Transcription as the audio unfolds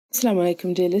Assalamu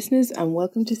alaikum, dear listeners, and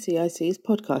welcome to CIC's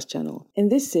podcast channel. In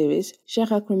this series, Sheikh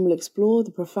Akram will explore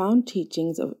the profound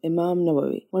teachings of Imam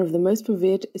Nawawi, one of the most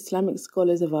revered Islamic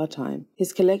scholars of our time.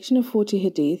 His collection of 40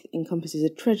 hadith encompasses a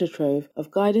treasure trove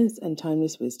of guidance and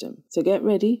timeless wisdom. So get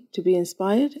ready to be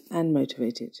inspired and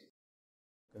motivated.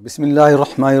 Bismillahir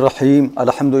Rahmanir Rahim.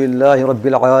 Alhamdulillahi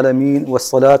Rabbil Alameen.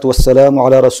 Wassalatu wassalamu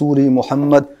ala Rasuli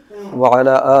Muhammad wa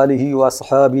ala alihi wa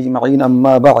ashabihi ajma'in,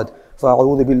 amma ba'd.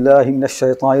 فأعوذ بالله من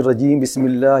الشيطان الرجيم. بسم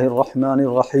الله الرحمن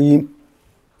الرحيم.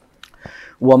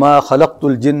 وما خلقت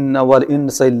الجن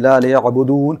والإنس إلا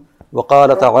ليعبدون.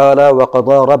 وقال تعالى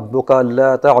وقضى ربك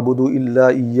ألا تعبدوا إلا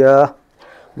إياه.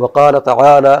 وقال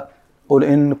تعالى قل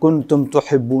إن كنتم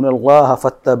تحبون الله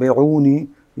فاتبعوني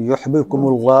يحببكم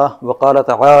الله. وقال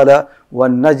تعالى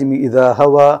والنجم إذا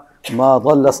هوى ما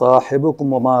ضل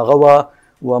صاحبكم وما غوى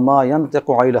وما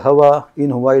ينطق عن الهوى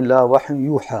إن هو إلا وحي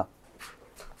يوحى.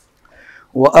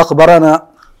 وأخبرنا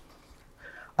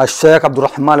الشيخ عبد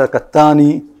الرحمن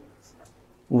الكتاني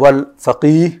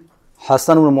والفقيه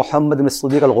حسن بن محمد بن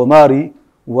الصديق الغماري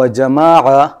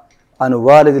وجماعة عن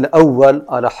والد الأول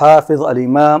الحافظ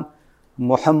الإمام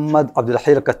محمد عبد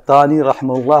الحي الكتاني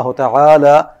رحمه الله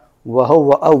تعالى،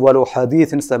 وهو أول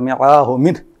حديث سمعاه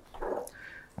منه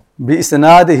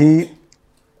بإسناده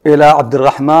إلى عبد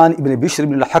الرحمن بن بشر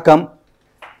بن الحكم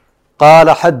قال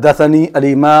حدثني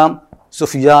الإمام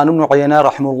سفيان بن عيينة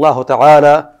رحمه الله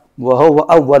تعالى، وهو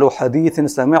أول حديث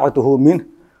سمعته منه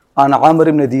عن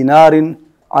عمرو بن دينار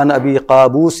عن أبي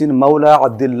قابوس مولى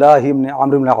عبد الله بن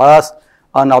عمرو بن العاص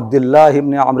عن عبد الله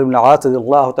بن عمرو بن العاص رضي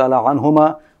الله تعالى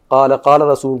عنهما قال قال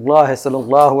رسول الله صلى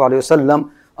الله عليه وسلم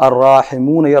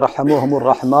الراحمون يرحمهم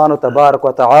الرحمن تبارك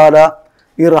وتعالى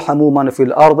ارحموا من في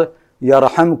الأرض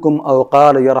يرحمكم، أو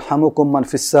قال يرحمكم من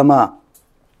في السماء.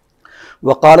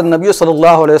 وقال النبي صلى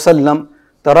الله عليه وسلم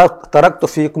تركت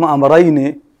فيكم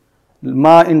أمرين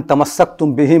ما إن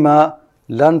تمسكتم بهما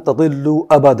لن تضلوا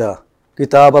أبدا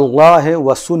كتاب الله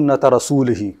وسنة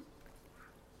رسوله.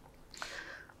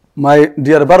 My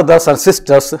dear brothers and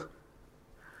sisters,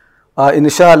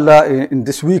 inshallah in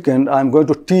this weekend I am going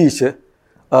to teach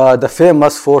the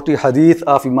famous 40 hadith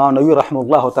of Imam Nawawi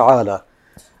rahimahullah ta'ala.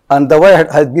 And the way it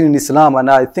has been in Islam,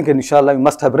 and I think inshallah you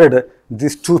must have read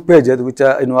these 2 pages which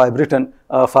I have written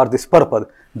for this purpose.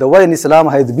 The way in Islam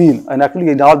has been, and actually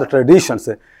in all the traditions,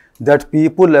 that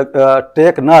people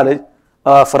take knowledge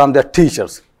from their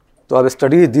teachers. So I have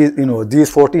studied these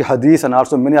 40 hadiths and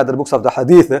also many other books of the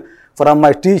hadith from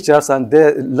my teachers, and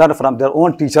they learn from their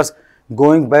own teachers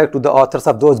going back to the authors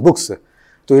of those books.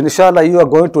 So inshallah you are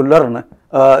going to learn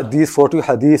these 40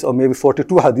 hadiths or maybe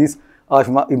 42 hadiths of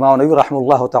Imam Nawawi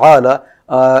rahimahullah ta'ala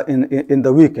in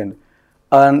the weekend.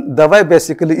 And the way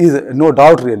basically is no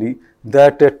doubt really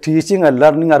that teaching and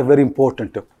learning are very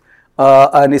important.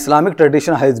 An Islamic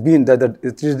tradition has been that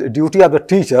it is the duty of the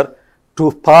teacher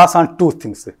to pass on 2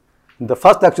 things. The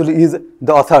first actually is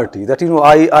the authority, that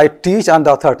I teach on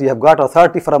the authority. I have got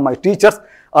authority from my teachers,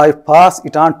 I pass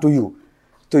it on to you.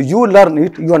 So you learn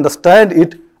it, you understand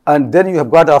it, and then you have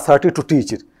got the authority to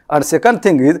teach it. And second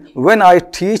thing is, when I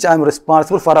teach, I am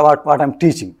responsible for what I am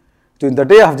teaching. So in the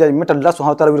day of judgment, Allah subhanahu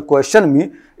wa ta'ala will question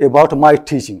me about my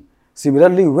teaching.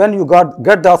 Similarly, when you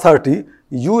get the authority,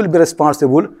 you will be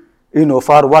responsible,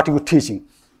 for what you are teaching.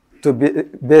 So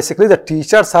basically, the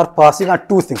teachers are passing on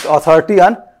 2 things, authority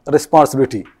and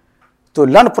responsibility. So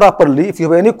learn properly. If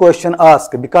you have any question,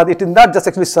 ask, because it is not just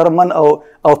actually sermon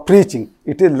or preaching.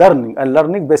 It is learning, and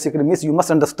learning basically means you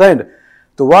must understand.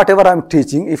 So whatever I am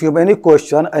teaching, if you have any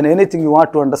question and anything you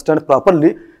want to understand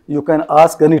properly, you can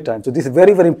ask anytime. So this is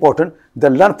very, very important.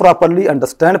 Then learn properly,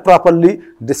 understand properly,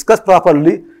 discuss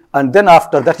properly, and then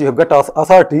after that you have got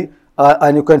authority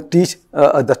and you can teach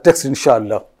the text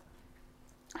inshallah.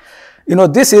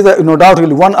 This is no doubt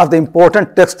really one of the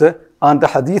important texts on the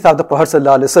hadith of the Prophet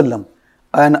sallallahu alaihi wasallam.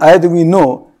 And as we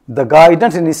know, the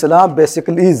guidance in Islam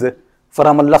basically is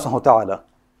from Allah subhanahu wa ta'ala.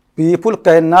 People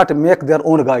cannot make their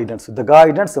own guidance. The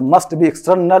guidance must be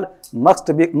external, must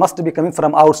be coming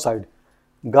from outside.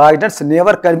 Guidance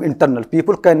never can be internal.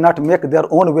 People cannot make their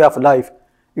own way of life.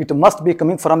 It must be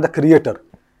coming from the Creator.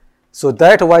 So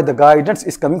that's why the guidance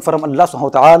is coming from Allah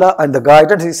subhanahu wa ta'ala, and the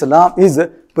guidance in Islam is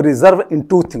preserved in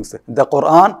 2 things. The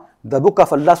Quran, the book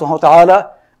of Allah subhanahu wa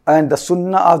ta'ala, and the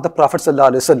Sunnah of the Prophet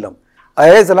sallallahu alaihi wasallam.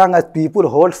 As long as people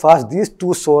hold fast these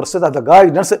 2 sources of the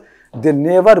guidance, they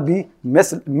never be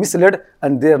misled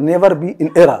and they never be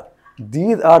in error.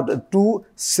 These are the 2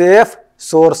 safe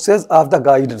sources of the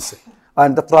guidance.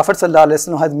 And the Prophet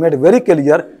ﷺ has made very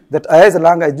clear that as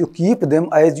long as you keep them,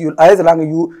 as long as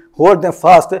you hold them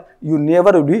fast, you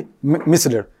never will be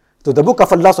misled. So the book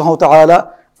of Allah subhanahu wa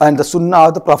ta'ala and the Sunnah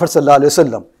of the Prophet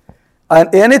ﷺ.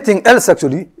 And anything else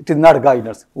actually, it is not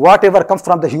guidance. Whatever comes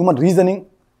from the human reasoning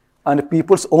and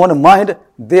people's own mind,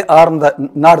 they are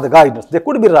not the guidance. They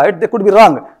could be right, they could be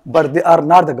wrong, but they are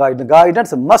not the guidance.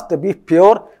 Guidance must be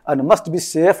pure and must be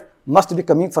safe, must be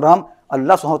coming from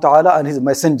Allah subhanahu wa ta'ala and His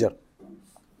Messenger.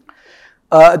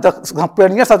 The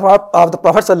companions of the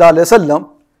Prophet sallallahu alaihi wasallam,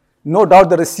 no doubt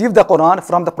they received the Quran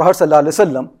from the Prophet sallallahu alaihi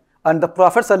wasallam, and the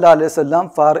Prophet sallallahu alaihi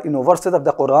wasallam, for verses of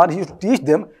the Quran, he used to teach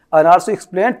them and also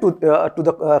explain to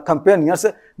the companions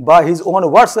by his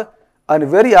own words and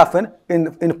very often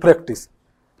in practice.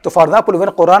 So, for example, when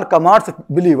Quran commands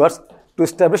believers to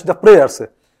establish the prayers,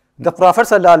 the Prophet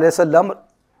sallallahu alaihi wasallam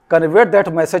conveyed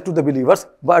that message to the believers,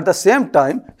 but at the same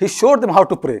time, he showed them how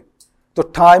to pray. So,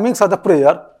 timings of the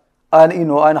prayer, and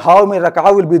and how many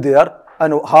rak'ah will be there,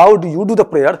 and how do you do the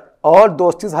prayer, all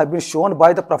those things have been shown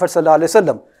by the Prophet sallallahu alaihi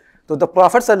wasallam. So the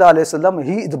Prophet sallallahu alaihi wasallam,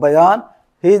 he is bayan,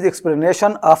 he is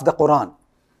explanation of the Quran.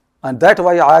 And that's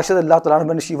why Aisha radhiyallahu ta'ala,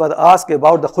 when she was asked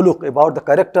about the khuluq, about the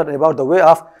character, about the way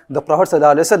of the Prophet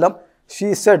sallallahu alaihi wasallam,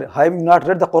 she said, have you not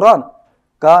read the Quran?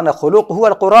 Kana khuluquhu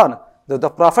al-Quran. The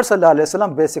Prophet sallallahu alaihi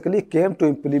wasallam basically came to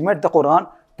implement the Quran,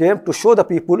 came to show the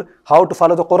people how to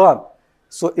follow the Quran.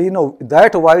 So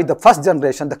that's why the first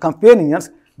generation, the companions,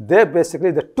 they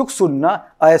took Sunnah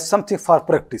as something for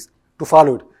practice, to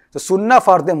follow it. So Sunnah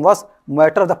for them was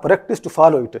matter of the practice to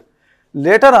follow it.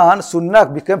 Later on, Sunnah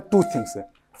became two things.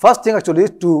 First thing actually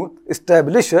is to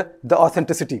establish the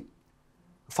authenticity.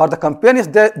 For the companions,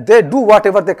 they do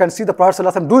whatever they can see the Prophet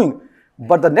ﷺ doing.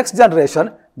 But the next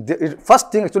generation, the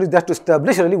first thing actually is to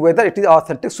establish really whether it is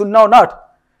authentic Sunnah or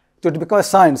not. So it becomes a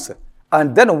science.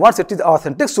 And then once it is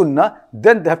authentic Sunnah,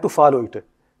 then they have to follow it.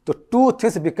 So two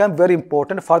things become very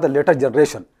important for the later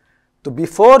generation. So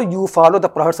before you follow the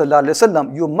Prophet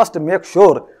ﷺ, you must make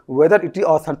sure whether it is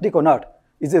authentic or not.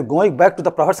 Is it going back to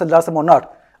the Prophet ﷺ or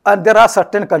not? And there are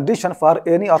certain conditions for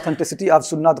any authenticity of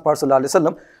Sunnah of the Prophet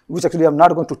ﷺ, which actually I am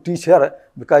not going to teach here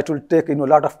because it will take a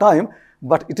lot of time.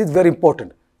 But it is very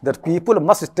important that people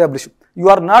must establish. You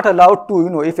are not allowed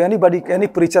to, if any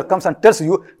preacher comes and tells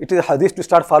you it is a hadith, to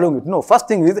start following it. No, first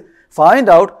thing is find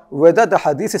out whether the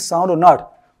hadith is sound or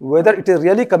not, whether it is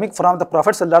really coming from the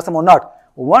Prophet ﷺ or not.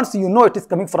 Once you know it is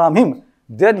coming from him,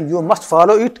 then you must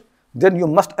follow it, then you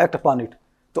must act upon it.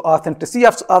 So authenticity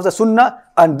of the Sunnah,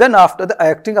 and then after the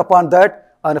acting upon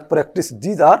that and practice,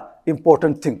 these are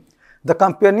important things. The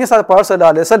companions of the Prophet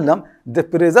ﷺ, they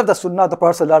preserve the Sunnah of the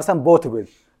Prophet ﷺ both ways,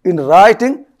 in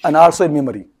writing and also in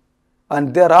memory.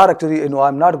 And there are actually,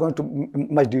 I'm not going to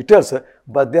much details,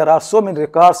 but there are so many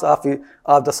records of the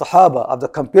Sahaba, of the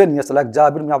companions, like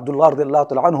Jabir ibn Abdullah radhiyallahu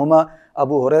ta'ala anhuma,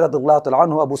 Abu Hurairah radhiyallahu ta'ala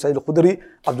anhu, Abu Sa'id al-Khudri,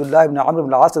 Abdullah ibn Amr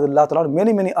ibn al-As radhiyallahu ta'ala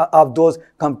anhu, many of those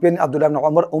companions, Abdullah ibn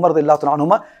Umar radhiyallahu ta'ala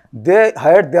anhuma, they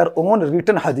had their own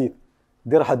written hadith.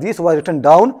 Their hadith was written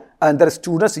down, and their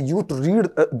students used to read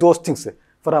those things.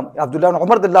 From Abdullah ibn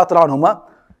Umar radhiyallahu ta'ala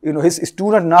anhuma, his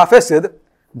student Nafi said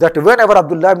that whenever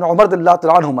Abdullah ibn Umar radhiyallahu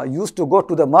ta'ala anhuma used to go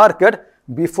to the market,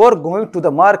 before going to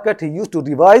the market, he used to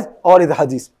revise all his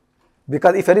hadith.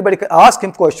 Because if anybody can ask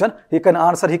him question, he can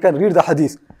answer, he can read the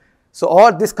hadith. So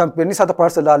all these companions of the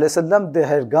Prophet ﷺ, they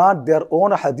had got their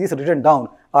own hadith written down,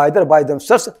 either by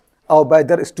themselves or by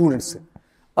their students.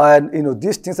 And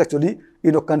these things actually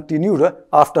continued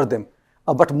after them.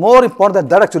 But more important than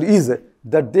that actually is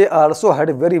that they also had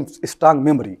a very strong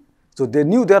memory. So they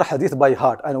knew their hadith by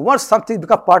heart. And once something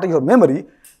becomes part of your memory,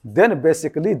 then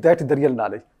basically that is the real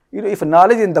knowledge. If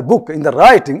knowledge in the book, in the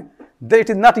writing, then it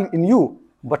is not in you.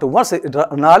 But once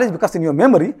knowledge becomes in your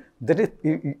memory, that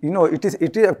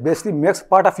it basically makes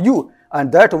part of you.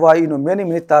 And that's why many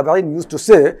tabi'in used to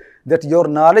say that your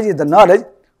knowledge is the knowledge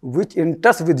which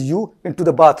enters with you into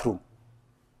the bathroom.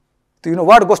 So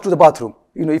what goes to the bathroom?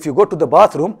 If you go to the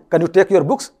bathroom, can you take your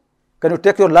books? Can you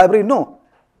take your library? No.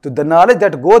 So the knowledge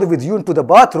that goes with you into the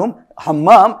bathroom,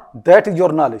 hammam, that is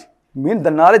your knowledge. Means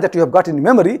the knowledge that you have got in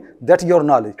memory, that is your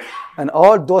knowledge. And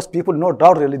all those people, no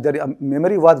doubt really, their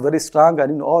memory was very strong,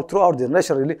 and all throughout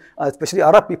generation really, especially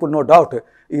Arab people, no doubt,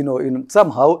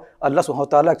 somehow Allah subhanahu wa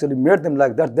ta'ala actually made them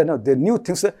like that. Then they knew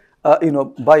things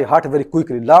by heart very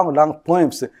quickly. Long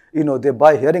poems, they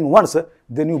by hearing once,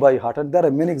 they knew by heart. And there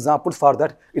are many examples for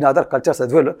that in other cultures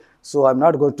as well. So I'm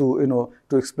not going to,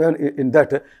 to explain in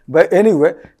that. But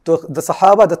anyway, so the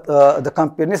Sahaba, the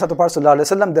companions of the Prophet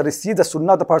ﷺ, they received the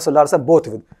Sunnah of the Prophet ﷺ both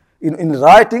with, in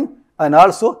writing and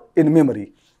also in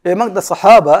memory. Among the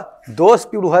Sahaba, those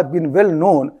people who have been well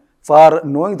known for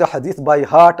knowing the hadith by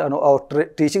heart or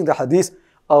teaching the hadith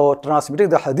or transmitting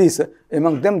the hadith,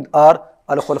 among them are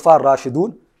Al-Khulafa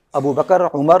al-Rashidun, Abu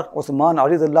Bakr, Umar, Uthman,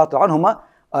 Ali radhiyallahu ta'ala anhuma,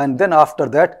 and then after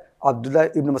that, Abdullah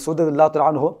ibn Mas'ud radhiyallahu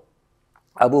ta'ala anhu,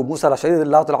 Abu Musa al-Ash'ari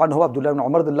radiyallahu ta'ala anhu, Abdullah ibn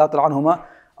Umar radiyallahu ta'ala anhuma,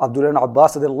 Abdullah ibn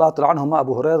Abbas radiyallahu ta'ala anhuma,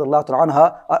 Abu Hurairah radiyallahu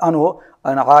ta'ala anhu,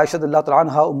 and Aisha radiyallahu ta'ala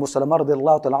anha, Salama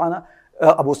radiyallahu ta'ala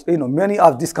anha, many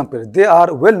of these companions, they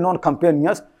are well-known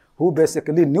companions who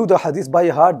basically knew the hadith by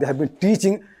heart. They have been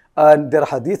teaching, and their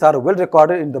hadith are well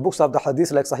recorded in the books of the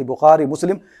hadith like Sahih Bukhari,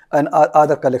 Muslim, and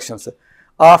other collections.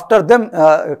 After them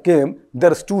came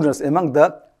their students among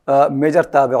the major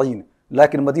tabi'een.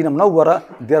 Like in Medina Munawwara,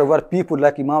 there were people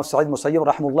like Imam Sa'id Musayyib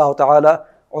rahimahullah ta'ala,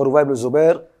 Urwa ibn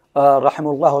Zubair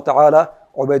rahimahullah ta'ala,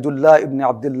 Ubaidullah ibn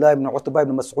Abdullah ibn Utbah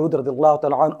ibn Mas'ud radiyallahu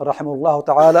ta'ala rahimahullah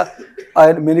ta'ala,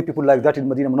 and many people like that in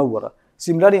Medina Munawwara.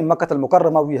 Similarly, in Makkah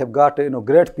al-Mukarramah, we have got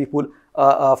great people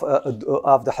of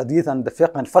the hadith and the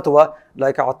fiqh and fatwa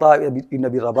like Ata ibn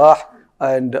Abi Rabah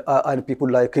and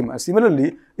people like him. And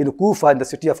similarly, in Kufa, in the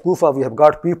city of Kufa, we have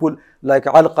got people like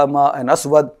Alqama and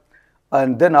Aswad,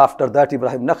 and then after that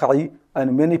Ibrahim Nakha'i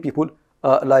and many people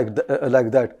like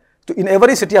that. So in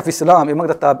every city of Islam, among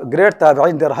the great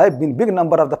tabi'in, there have been big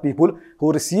number of the people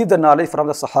who received the knowledge from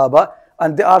the Sahaba,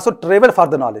 and they also traveled for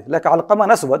the knowledge. Like Alqama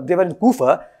and Aswad, they were in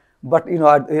Kufa, but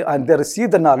and they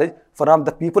received the knowledge from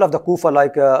the people of the Kufa,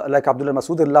 like Abdullah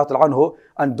Masud anhu,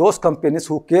 and those companions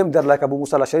who came there, like Abu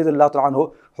Musa al-Ash'ari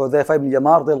anhu, Hudhayfa ibn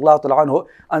Yamar anhu.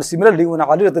 And similarly, when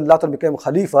Ali became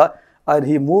Khalifa and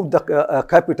he moved the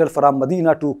capital from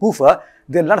Medina to Kufa,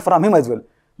 they learned from him as well.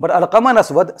 But Alqama and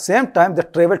Aswad, same time they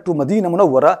traveled to Medina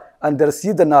Munawwara and they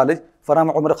received the knowledge from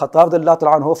Umar Khattab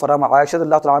anhu, from Aisha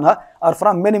anha, or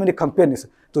from many companions.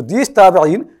 So these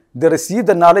tabi'in, they received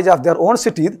the knowledge of their own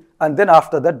cities, and then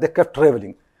after that they kept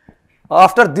traveling.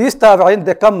 After these tabi'in,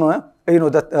 they come,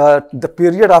 the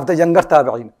period of the younger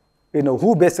tabi'in,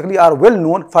 who basically are well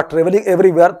known for traveling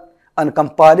everywhere and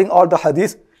compiling all the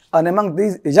hadith. And among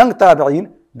these young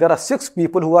tabi'in, there are 6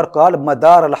 people who are called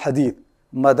Madar al-Hadith.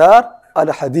 Madar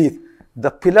al-Hadith, the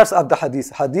pillars of the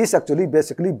hadith. Hadith actually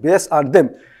basically based on them.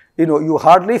 You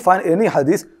hardly find any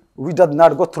hadith which does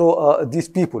not go through these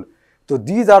people. So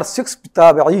these are 6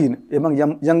 tabi'een among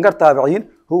younger tabi'een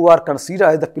who are considered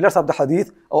as the pillars of the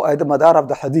hadith or as the madar of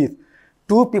the hadith.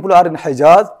 2 people are in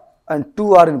Hijaz, and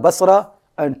 2 are in Basra,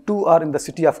 and 2 are in the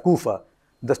city of Kufa.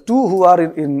 The 2 who are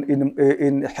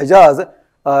in Hijaz,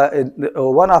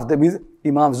 one of them is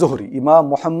Imam Zuhri, Imam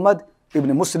Muhammad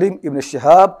ibn Muslim ibn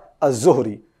Shihab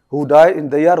al-Zuhri, who died in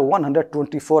the year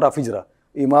 124 of Hijrah.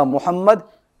 Imam Muhammad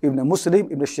ibn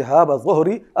Muslim ibn Shihab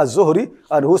al-Zuhri,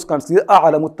 and who is considered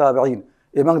a'lamu tabi'in,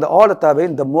 among all the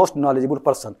tabi'in, the most knowledgeable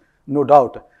person, no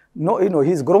doubt.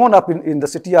 He's grown up in the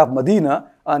city of Medina,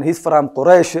 and he's from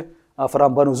Quraysh,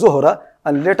 from Banu Zuhra,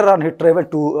 and later on he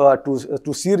traveled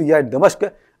to Syria and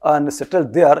Damascus and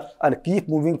settled there and keep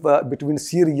moving between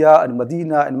Syria and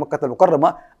Medina and Makkah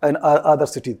al-Mukarramah and other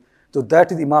cities. So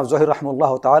that is Imam Zuhri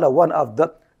rahimahullah ta'ala, one of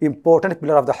the important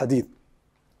pillar of the hadith.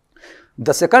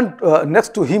 The second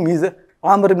next to him is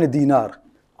Amr ibn Dinar.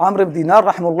 Amr ibn Dinar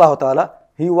rahimahullah ta'ala,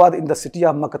 he was in the city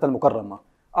of Makkah al-Mukarramah.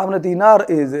 Amr ibn Dinar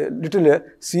is a little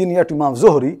senior to Imam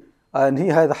Zuhri, and he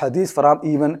has hadith from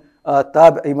even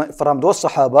from those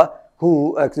Sahaba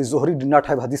who actually Zuhri did not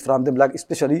have hadith from them, like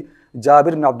especially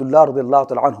Jabir ibn Abdullah radiyallahu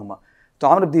ta'ala anhuma. So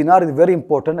Amr ibn Dinar is very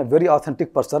important, a very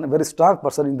authentic person, a very strong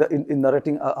person in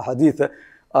narrating a hadith.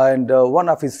 And one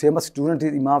of his famous students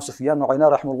is Imam Sufyan ibn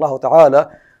Uyayna rahimahullah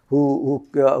ta'ala,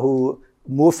 who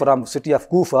moved from city of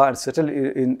Kufa and settled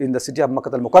in the city of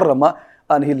Makkah al-Mukarramah,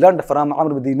 and he learned from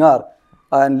Amr ibn Dinar.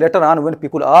 And later on, when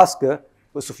people ask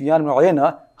Sufyan ibn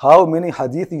Uyayna, how many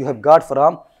hadith you have got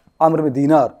from Amr ibn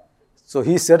Dinar? So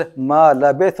he said, Ma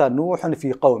labitha Nuhun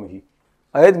fi qawmihi.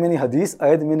 I had many hadith, I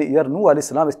had many years Nuh alayhi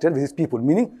salam stayed with his people,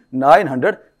 meaning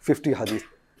 950 hadith.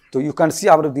 So you can see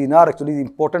Amr ibn Dinar actually the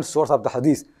important source of the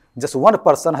hadith. Just one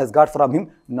person has got from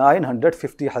him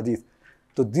 950 hadith.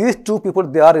 So these 2 people,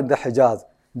 they are in the Hijaz.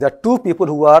 There are 2 people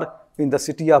who are in the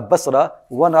city of Basra.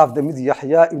 One of them is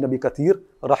Yahya ibn Abi Kathir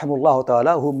rahimahullah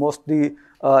ta'ala, who mostly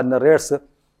narrates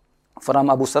from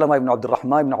Abu Salama ibn Abdul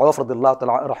Rahman ibn Awf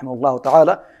rahimahullah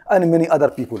ta'ala, and many other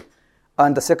people.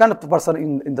 And the second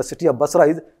person in the city of Basra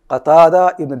is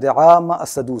Qatada ibn Di'ama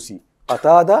as-Sadusi.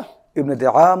 Qatada ibn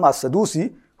Di'ama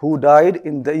as-Sadusi, who died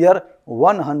in the year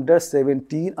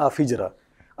 117 of Hijrah.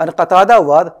 And Qatada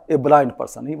was a blind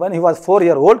person. When he was 4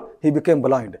 years old, he became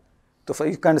blind. So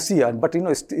you can see, but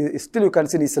still you can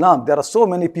see in Islam, there are so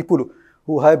many people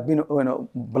who have been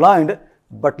blind,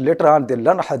 but later on they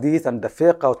learn hadith and the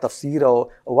fiqh or tafsir or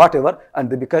whatever, and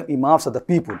they become imams of the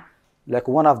people. Like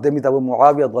one of them is Abu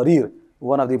Muawiyah Dharir,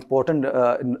 one of the important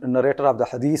narrator of the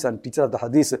hadith and teacher of the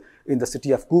hadith in the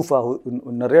city of Kufa, who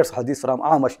narrates hadith from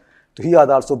Amash. So he was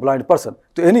also a blind person.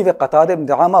 So anyway, Qatada ibn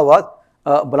Di'ama was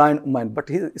blind man, but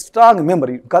his strong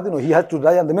memory, because he has to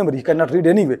rely on the memory, he cannot read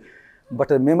anyway. But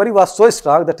the memory was so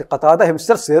strong that Qatada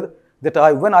himself said that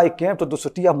when I came to the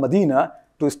city of Medina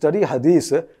to study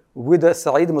hadith with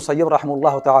Sa'id Musayyib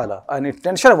rahimahullah ta'ala, and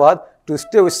intention was to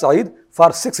stay with Sa'id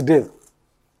for 6 days.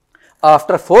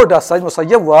 After 4 days, Sa'id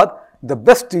Musayyib was the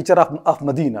best teacher of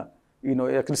Medina.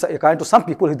 According to some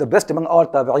people, he's the best among all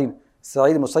tabi'een.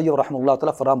 Sa'id Musayyib rahimahullah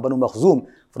ta'ala from Banu Makhzum,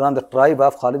 from the tribe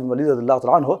of Khalid bin Walid radiyallahu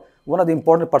ta'ala anhu, one of the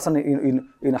important person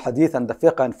in hadith and the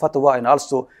fiqh and fatwa, and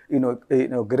also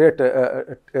great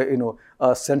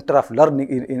center of learning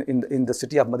in the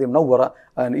city of Madinah Munawwara,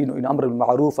 and in Amr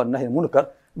al-Ma'ruf and Nahy al-Munkar.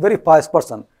 Very pious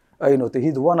person.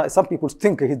 He's one. Some people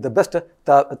think he's the best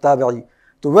tabi'i.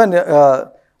 So when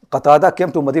Qatada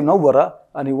came to Madinah Munawwara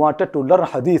and he wanted to learn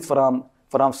hadith from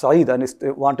Sa'id, and he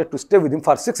wanted to stay with him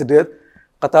for 6 days,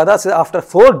 Qatada said after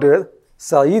 4 days,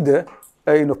 Sa'id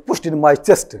pushed in my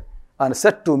chest and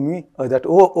said to me that,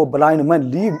 oh blind man,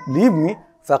 leave me,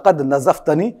 faqad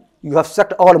nazaftani, you have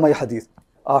sucked all my hadith.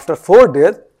 After 4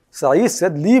 days, Sa'id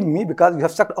said, leave me because you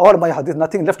have sucked all my hadith,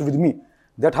 nothing left with me.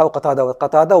 That's how Qatada was.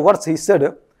 Qatada once he said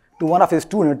to one of his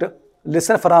students,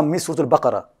 listen from me Surah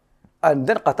Al-Baqarah. And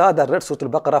then Qatada read Surah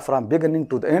Al-Baqarah from beginning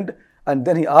to the end, and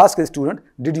then he asked his student,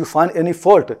 did you find any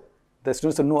fault? The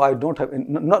student said, no, I don't have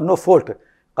no fault.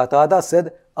 Qatada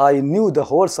said, I knew the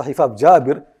whole Sahif of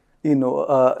Jabir,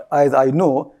 as I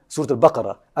know Surah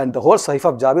Al-Baqarah, and the whole Sahif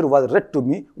of Jabir was read to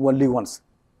me only once.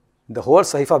 The whole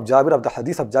Sahif of Jabir, of the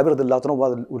Hadith of Jabir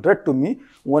was read to me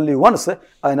only once,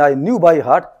 and I knew by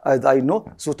heart as I know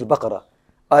Surah Al-Baqarah.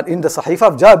 And in the Sahif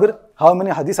of Jabir, how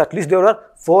many hadiths? At least there were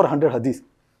 400 hadiths.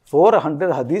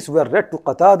 400 hadiths were read to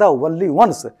Qatada only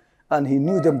once, and he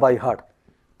knew them by heart.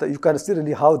 So you can see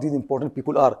really how these important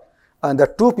people are. And the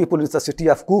 2 people in the city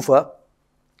of Kufa,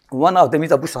 one of them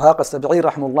is Abu Shahaq al-Sabi'i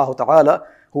rahimahullah ta'ala,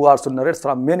 who also narrates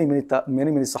from many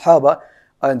Sahaba.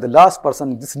 And the last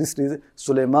person in this list is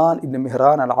Sulaiman ibn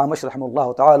Mihran al-Amash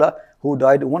rahimahullah ta'ala, who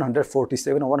died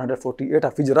 147 or 148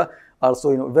 of Hijrah,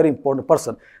 also a very important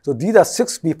person. So these are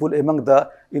 6 people among the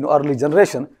early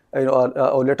generation,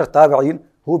 or later tabi'in,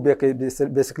 who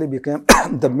basically became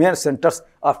the main centers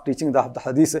of teaching the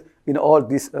hadith in all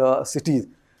these cities.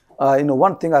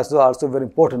 One thing also very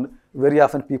important, very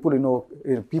often people,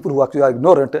 people who actually are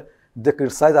ignorant, they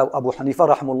criticize Abu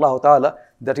Hanifa rahimahullah ta'ala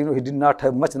that he did not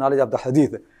have much knowledge of the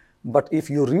hadith. But if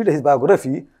you read his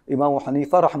biography, Imam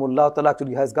Hanifa rahimahullah ta'ala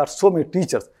actually has got so many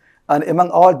teachers. And among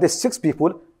all these 6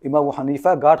 people, Imam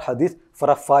Hanifa got hadith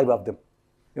from 5 of them.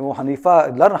 Imam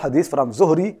Hanifa learned hadith from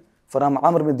Zuhri, from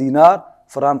Amr bin Dinar,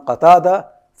 from Qatada,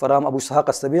 from Abu Shahaq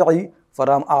al-Sabi'i,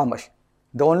 from Amash.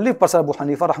 The only person Abu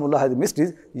Hanifa rahimahullah has missed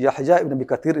is Yahya ibn Abi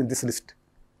Kathir in this list.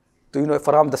 So,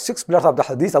 from the 6 pillars of the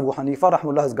hadith, Abu Hanifa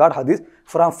rahimahullah has got hadith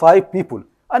from 5 people.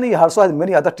 And he also has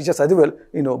many other teachers as well,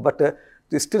 but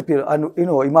still, and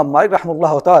Imam Malik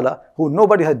rahimahullah ta'ala, who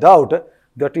nobody has doubt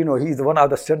that, he is one of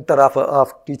the center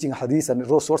of teaching hadith and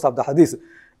source of the hadith.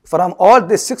 From all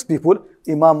these 6 people,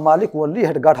 Imam Malik only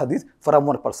had got hadith from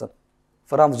 1 person,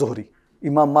 from Zuhri.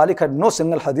 Imam Malik had no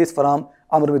single hadith from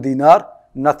Amr bin Dinar,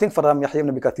 nothing from Yahya ibn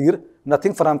Abi Kathir,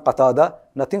 nothing from Qatada,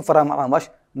 nothing from Amash,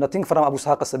 nothing from Abu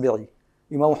Shahaq al-Sabi'i.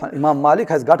 Imam Malik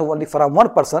has got only from 1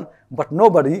 person, but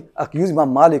nobody accused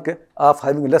Imam Malik of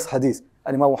having less hadith.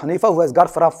 And Imam Hanifa, who has got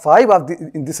from 5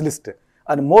 in this list,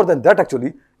 and more than that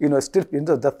actually, still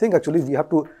the thing actually we have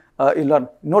to learn.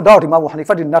 No doubt Imam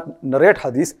Hanifa did not narrate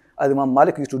hadith as Imam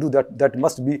Malik used to do that. That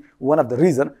must be one of the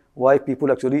reasons why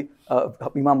people actually,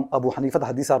 Imam Abu Hanifa, the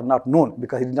hadiths are not known,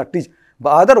 because he did not teach. But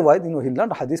otherwise, he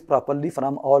learned hadith properly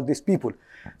from all these people.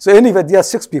 So anyway, there are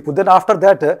 6 people. Then after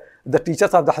that, the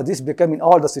teachers of the hadith became in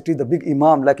all the cities the big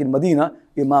imam, like in Medina,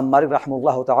 Imam Malik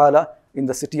rahimahullah ta'ala, in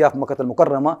the city of Makkah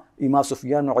al-Mukarramah, Imam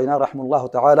Sufyan Uyayna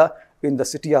rahimahullah ta'ala, in the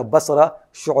city of Basra,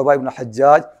 Shu'bah ibn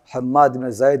Hajjaj, Hammad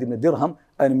ibn Zayd ibn Dirham,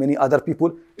 and many other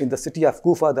people. In the city of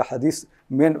Kufa, the hadith,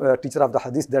 main teacher of the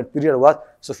hadith that period was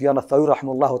Sufyan al-Thawri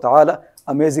rahimahullah ta'ala.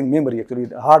 Amazing memory actually.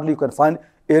 Hardly you can find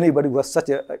anybody who has such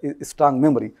a strong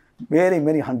memory.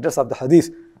 Many hundreds of the hadith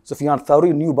Sufyan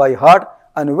al-Thawri knew by heart,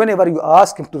 and whenever you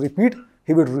ask him to repeat,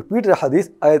 he would repeat the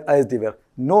hadith as they were.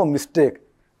 No mistake.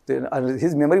 And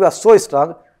his memory was so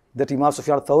strong that Imam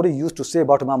Sufyan al-Thawri used to say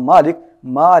about Imam Malik,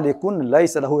 Malikun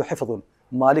laysa lahu hifdhun.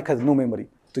 Malik has no memory.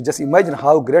 So just imagine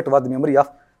how great was the memory of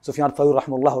Sufyan al-Thawri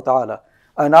rahimahullah ta'ala.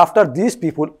 And after these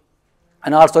people,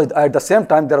 and also at the same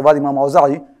time, there was Imam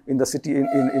Awza'i in the city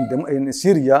in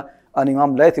Syria, and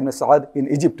Imam Layth ibn Sa'ad in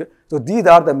Egypt. So these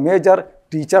are the major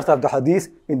teachers of the hadith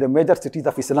in the major cities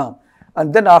of Islam.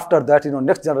 And then after that,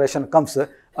 next generation comes,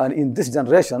 and in this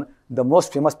generation, the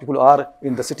most famous people are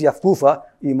in the city of Kufa,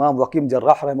 Imam Waqim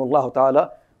Jarrah rahimahullah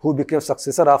ta'ala, who became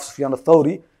successor of Sufyan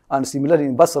al-Thawri. And similarly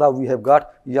in Basra, we have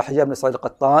got Yahya ibn Sa'id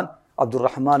al-Qattan, Abdul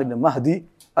Rahman ibn Mahdi,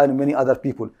 and many other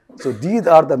people. So these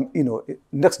are the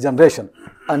next generation.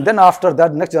 And then after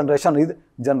that, next generation is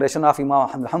generation of Imam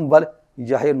Ahmad Hanbal,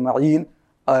 Yahya ibn Ma'in,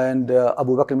 and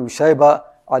Abu Bakr ibn Shayba,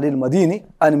 Ali al-Madini,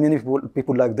 and many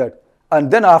people like that. And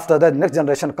then after that, next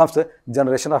generation comes the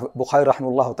generation of Bukhari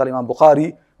rahimahullah ta'ala, Imam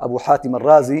Bukhari, Abu Hatim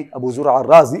al-Razi, Abu Zura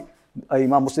al-Razi,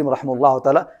 Imam Muslim rahimahullah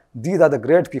ta'ala. These are the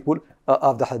great people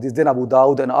of the hadith. Then Abu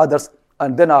Dawud and others.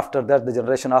 And then after that, the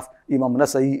generation of Imam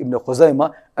Nasa'i, Ibn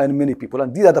Khuzaymah, and many people.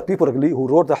 And these are the people really who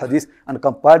wrote the hadith and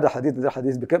compiled the hadith. The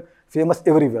hadith became famous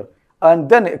everywhere. And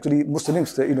then actually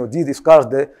Muslims, these scholars,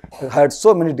 they had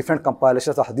so many different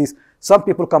compilations of hadith. Some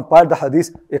people compiled the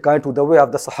hadith according to the way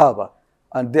of the Sahaba,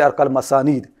 and they are called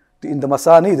Masanid. In the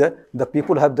Masanid, the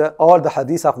people have all the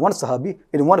hadith of one Sahabi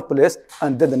in one place,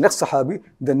 and then the next Sahabi,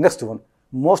 the next one.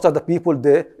 Most of the people,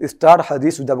 they start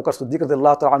hadith with Abu Bakr Siddiq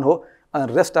radhiyallahu ta'ala anhu,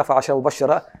 and rest of Ashara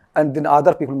Mubashshara, and then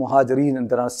other people, Muhajirin, and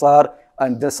then Ansar,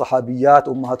 and then Sahabiyat,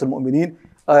 Ummahatul Mu'mineen,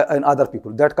 and other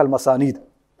people. That called Masanid.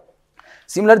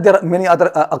 Similarly, there are many other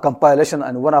compilation,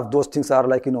 and one of those things are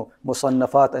like,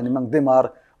 Musannafat, and among them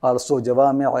are also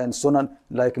Jawami' and Sunan,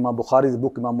 like Imam Bukhari's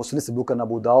book, Imam Muslim's book, and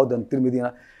Abu Dawud, and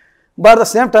Tirmidhi. But at the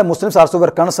same time, Muslims also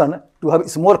were concerned to have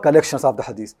small collections of the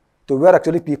hadith, to where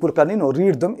actually people can,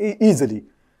 read them easily.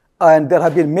 And there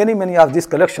have been many of these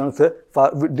collections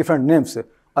with different names.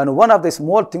 And one of the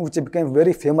small things which became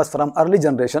very famous from early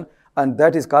generation, and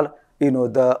that is called,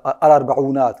 the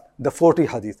Al-Arba'unat, the 40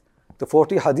 hadith. The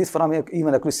 40 hadith from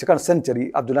even actually 2nd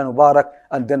century, Abdullah Mubarak,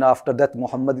 and then after that,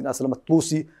 Muhammad bin Aslam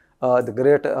al-Tusi, the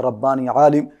great Rabbani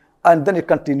alim, and then it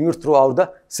continued throughout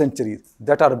the centuries.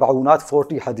 That are Ba'unat,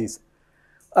 40 hadith.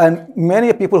 And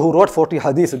many people who wrote 40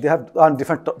 hadith, they have on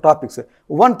different topics.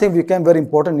 One thing became very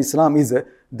important in Islam is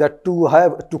that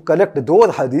to collect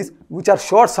those hadiths which are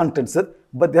short sentences,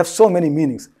 but they have so many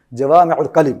meanings.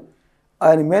 Jawami'ul Kalim.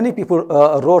 And many people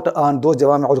wrote on those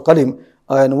Jawami'ul Kalim.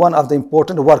 And one of the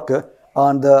important work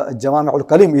on the Jawami'ul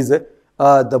Kalim is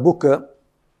the book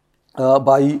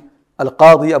by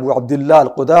Al-Qadi Abu Abdullah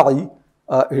Al-Quda'i.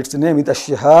 Its name is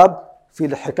Ash-Shihab fi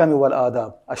al-Hikam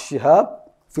wal-Adab. Ash-Shihab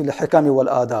fi al-Hikam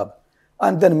wal-Adab.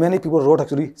 And then many people wrote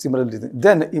actually similarly.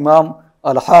 Then Imam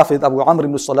Al-Hafidh Abu Amr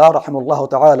ibn Salah rahimahullah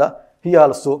ta'ala, he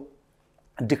also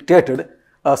dictated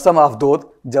some of those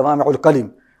Jawami'ul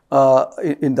Kalim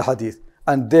in the hadith.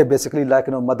 And they basically like,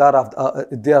 madar of,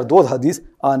 they are those hadiths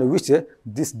on which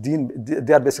this deen,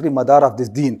 they are basically madar of this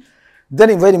deen.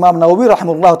 Then when Imam Nawawi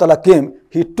rahimahullah ta'ala came,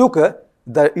 he took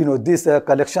this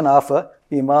collection of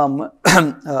Imam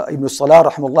Ibn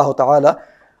Salah rahimahullah ta'ala,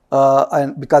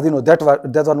 and because that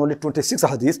were only 26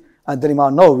 hadiths, and then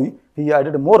Imam Nawawi, he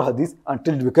added more hadiths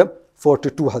until it became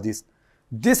 42 hadiths.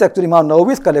 This actually Imam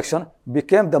Nawawi's collection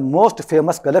became the most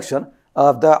famous collection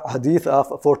of the hadith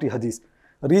of 40 hadiths.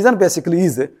 Reason basically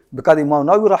is because Imam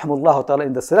Nawawi rahimahullah ta'ala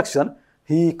in the selection,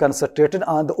 he concentrated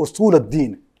on the usul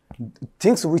ad-deen,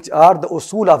 things which are the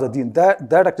usul of the deen.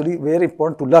 That actually very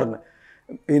important to learn.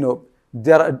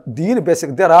 There are deen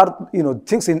basic, there are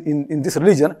things in this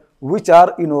religion which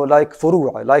are like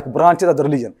furu', like branches of the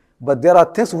religion. But there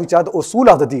are things which are the usul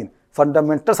of the deen,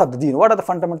 fundamentals of the deen. What are the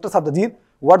fundamentals of the deen?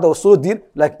 What are the usul of the deen?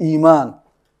 Like Iman,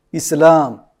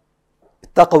 Islam,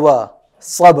 Taqwa,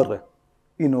 Sabr,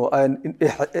 and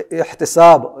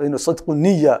ihtisab, sadqun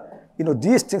niyya,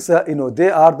 these things, they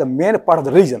are the main part of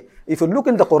the religion. If you look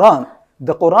in the Quran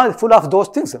is full of those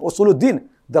things, usuluddin.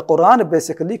 The Quran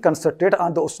basically concentrated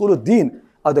on the usuluddin,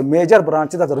 or the major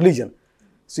branches of the religion.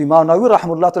 So Imam Nawawi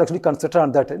rahimahullah actually concentrated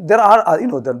on that. There are,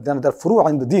 then there are furu'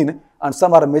 in the deen, and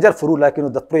some are major furu' like,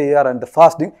 the prayer and the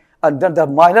fasting, and then there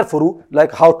are minor furu'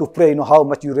 like how to pray, how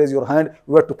much you raise your hand,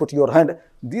 where to put your hand.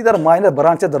 These are minor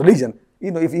branches of the religion.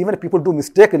 If even people do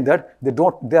mistake in that,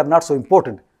 they are not so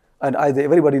important. And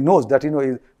everybody knows that,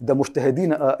 the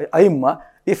mujtahideen aimma,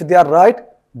 if they are right,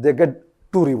 they get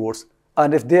 2 rewards.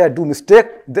 And if they do mistake,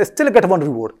 they still get 1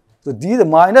 reward. So these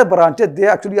minor branches, they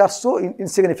actually are so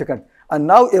insignificant. And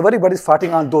now everybody is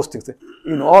fighting on those things.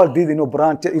 All these,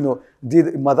 branches, these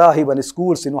madahib and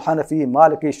schools, Hanafi,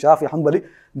 Maliki, Shafi, Hanbali,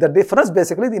 the difference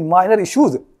basically the minor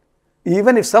issues.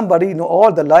 Even if somebody,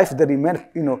 all the life they remain,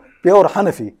 pure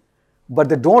Hanafi, but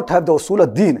they don't have the usul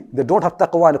ad-deen, they don't have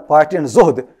taqwa and piety and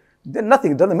zuhd, then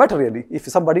nothing, doesn't matter really. If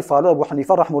somebody follows Abu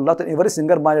Hanifa rahimahullah in every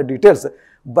single minor details,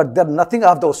 but there nothing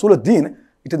of the usul ad-deen,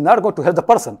 it is not going to help the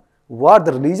person. What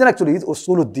the religion actually is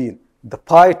usul ad-deen, the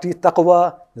piety,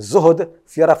 taqwa, zuhd,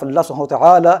 fear of Allah subhanahu wa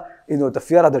ta'ala, the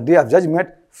fear of the day of judgment,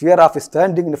 fear of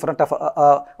standing in front of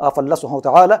Allah subhanahu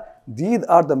wa ta'ala. These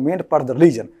are the main part of the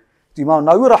religion. So Imam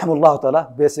Nawawi rahimahullah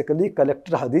ta'ala basically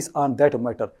collected hadith on that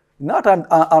matter. Not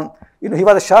on he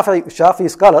was a Shafi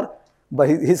scholar, but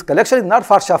his collection is not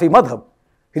for Shafi madhab.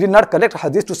 He did not collect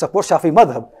hadith to support Shafi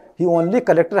madhab. He only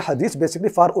collected hadith basically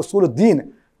for usul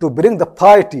al-deen, to bring the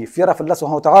piety, fear of Allah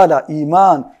subhanahu wa ta'ala,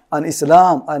 iman and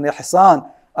Islam and ihsan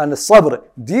and sabr,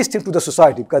 these things to the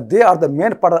society, because they are the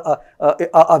main part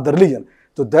of the religion.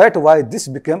 So that's why this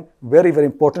became very, very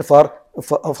important for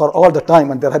all the time.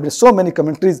 And there have been so many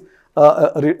commentaries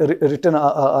written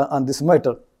on this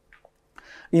matter.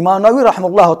 Imam Nawawi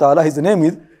rahimahullah ta'ala, his name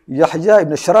is Yahya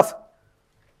ibn Sharaf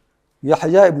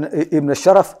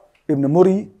ibn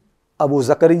Muri Abu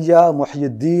Zakaria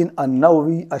Muhyiddin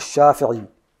al-Nawawi al-Shafi'i.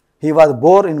 He was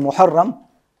born in Muharram,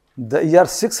 the year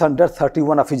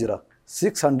 631 of Hijrah.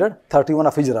 631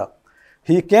 of Hijrah.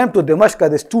 He came to Damascus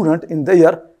as a student in the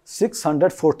year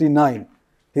 649.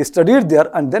 He studied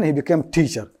there and then he became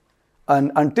teacher.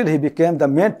 And until he became the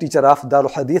main teacher of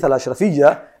Darul Hadith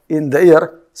al-Ashrafiyya in the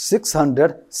year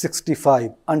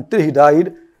 665. Until he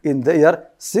died in the year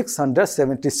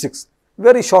 676.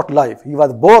 Very short life. He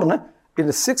was born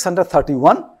in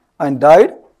 631 and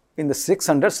died in the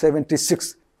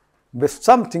 676. With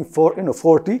something for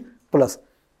 40 plus.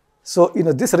 So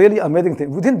this really amazing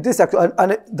thing. Within this actually,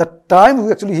 and the time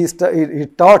he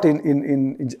taught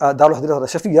in Darul Hadith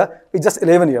al-Shafiyya is just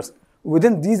 11 years.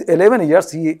 Within these 11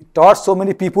 years, he taught so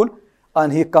many people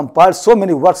and he compiled so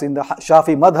many works in the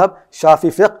Shafi madhab, Shafi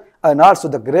fiqh, and also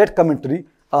the great commentary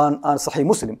on Sahih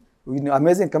Muslim.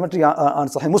 Amazing commentary on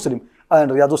Sahih Muslim and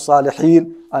Riyadus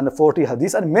Salihin and 40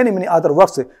 hadiths and many other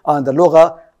works on the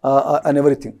Lugha and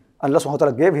everything. Allah subhanahu wa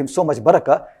ta'ala gave him so much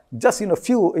barakah, just in a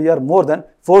few years more than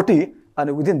 40,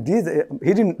 and within these,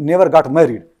 he never got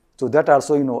married. So that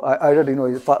also, I read,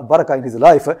 barakah in his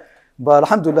life. But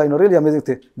alhamdulillah, really amazing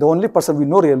thing. The only person we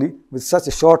know really with such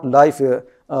a short life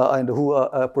and who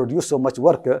produced so much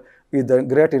work is the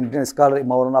great Indian scholar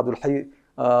Maulana Abdul Hayy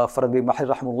Faranghi Mahir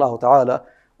rahimahullah ta'ala.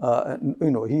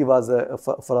 He was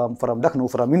from Lucknow,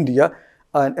 from India,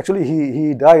 and actually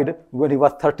he died when he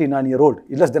was 39 years old,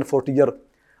 less than 40 years.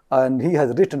 And he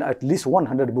has written at least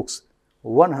 100 books.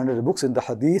 100 books in the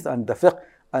hadith and the fiqh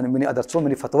and many other, so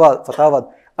many fatawad.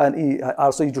 And he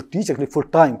also used to teach actually full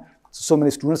time. So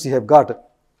many students he have got.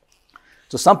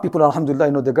 So some people,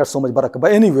 alhamdulillah, they got so much barakah.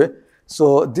 But anyway,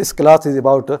 so this class is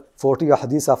about 40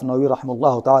 hadiths of Nawawi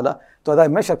rahimahullah ta'ala. So as I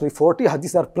mentioned, actually 40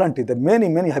 hadiths are plenty. The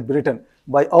many have been written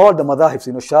by all the madhahibs,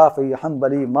 Shafi'i,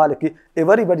 Hanbali, Maliki.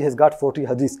 Everybody has got 40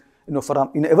 hadiths,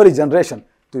 from in every generation.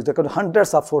 So there are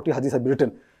hundreds of 40 hadiths have been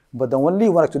written. But the only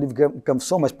one actually become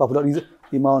so much popular is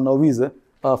Imam Nawawi's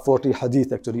 40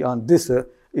 hadith actually. On this,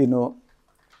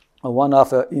 one of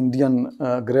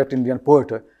great Indian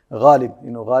poet, Ghalib.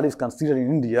 Ghalib is considered in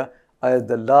India as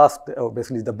the last,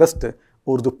 basically the best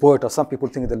Urdu poet, or some people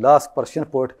think the last Persian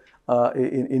poet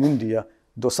in India.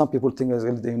 Though some people think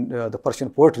the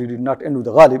Persian poetry did not end with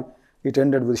Ghalib, it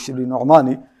ended with Shibli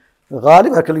Nu'mani.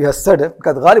 Ghalib actually has said,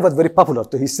 because Ghalib was very popular,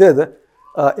 so he said,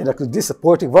 this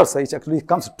poetic verse which actually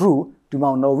comes true to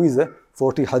Imam Nawawi's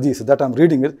 40 hadith that I'm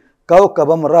reading it.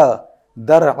 Kawkabam ra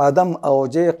dar adam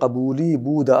awje qabuli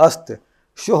buda ast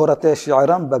shuhrate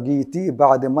shi'ran bagiti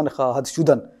ba'd man khahad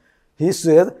shudan. He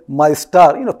says, my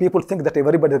star, people think that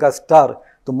everybody got star.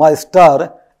 So my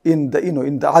star in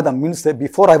the Adam means that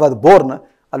before I was born,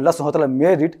 Allah subhanahu wa ta'ala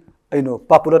made it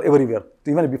popular everywhere.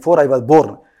 So even before I was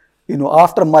born,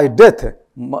 after my death,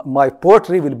 my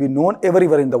poetry will be known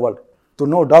everywhere in the world. So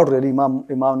no doubt really Imam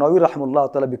Nawawi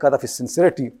rahimahullah ta'ala, because of his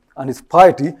sincerity and his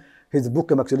piety, his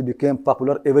book actually became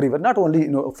popular everywhere. Not only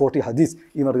 40 hadiths,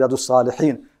 even Riyadus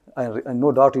Salihin, and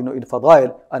no doubt in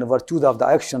Fadail and virtues of the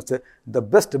actions, the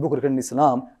best book written in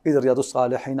Islam is Riyadus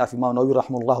Salihin of Imam Nawawi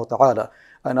rahimahullah ta'ala.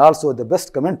 And also the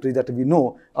best commentary that we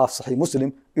know of Sahih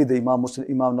Muslim is the Imam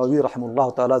Nawawi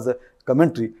rahimahullah ta'ala's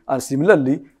commentary. And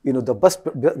similarly,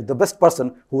 the best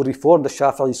person who reformed the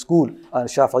Shafi'i school and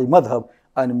Shafi'i madhab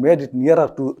and made it nearer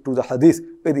to the hadith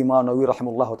with Imam Nawawi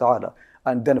rahimahullah ta'ala.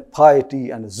 And then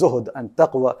piety and zuhud and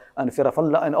taqwa and fear of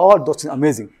Allah and all those things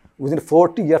amazing. Within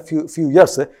 40 years, few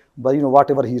years, but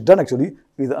whatever he's done actually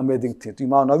is an amazing thing.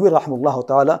 Imam Nawawi rahimahullah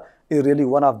ta'ala is really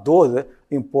one of those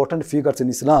important figures in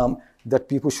Islam that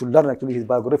people should learn actually his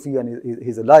biography and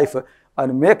his life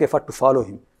and make effort to follow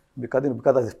him because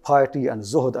of his piety and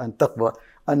zuhud and taqwa.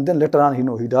 And then later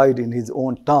on, he died in his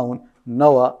own town,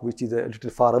 Nawa, which is a little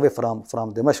far away from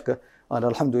Damascus. And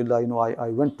alhamdulillah, I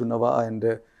went to Nawa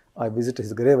and I visited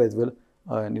his grave as well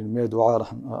and made dua,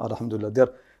 alhamdulillah, there.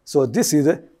 So this is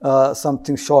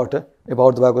something short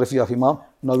about the biography of Imam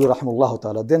Nawawi rahimahullah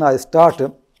ta'ala. Then I start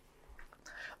his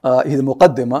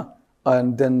muqaddimah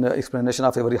and then explanation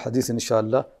of every hadith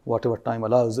inshallah, whatever time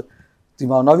allows.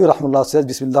 Imam Nawawi rahimahullah says,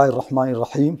 Bismillahir Rahmanir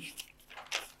Rahim.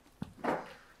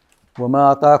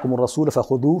 وَمَا أَتَاكُمُ الرَّسُولُ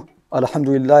فَخُذُوهُ الحمد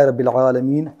لله رب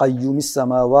العالمين قيوم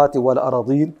السماوات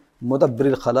والأرضين مدبر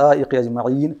الخلائق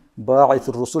أجمعين باعث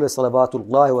الرسل صلوات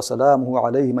الله وسلامه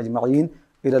عليهم أجمعين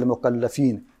إلى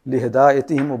المكلفين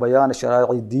لهدايتهم وبيان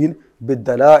شرائع الدين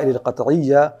بالدلائل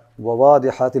القطعية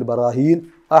وواضحات البراهين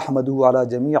أحمده على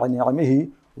جميع نعمه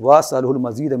وأسأله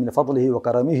المزيد من فضله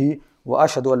وكرمه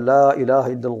وأشهد أن لا إله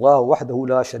إلا الله وحده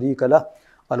لا شريك له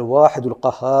الواحد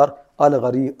القهار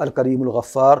الكريم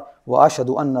الغفار وأشهد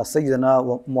أن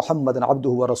سيدنا محمدا عبده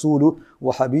ورسوله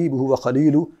وحبيبه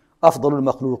وخليله أفضل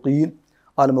المخلوقين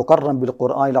المكرم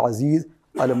بالقرآن العزيز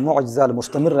المعجزة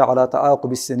المستمرة على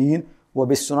تعاقب السنين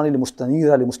وبالسنن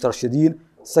المستنيرة للمسترشدين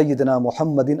سيدنا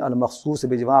محمد المخصوص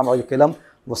بجوامع الكلم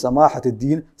وسماحة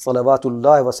الدين صلوات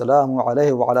الله وسلامه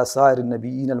عليه وعلى سائر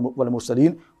النبيين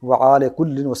والمرسلين وعلى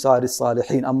كل وسائر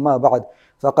الصالحين أما بعد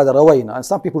فقد روينا. And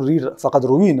some people read فقد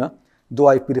روينا, though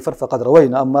I prefer فقد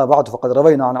روينا. أما بعد فقد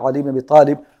روينا عن علي بن أبي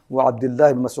طالب وعبد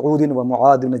الله بن مسعود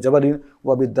ومعاذ بن جبل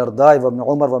وابي الدرداء وابن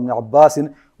عمر وابن عباس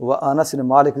وأنس بن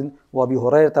مالك وابي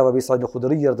هريرة وابي سعيد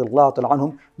الخدري رضي الله تعالى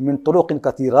عنهم من طرق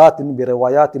كثيرات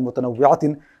بروايات متنوعة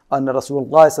أن رسول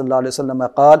الله صلى الله عليه وسلم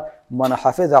قال من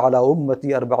حفظ على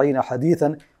أمتي 40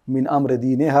 حديثا من أمر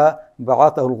دينها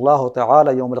بعثه الله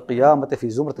تعالى يوم القيامة في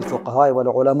زمرة الفقهاء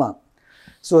والعلماء.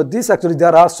 So this actually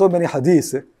there are so many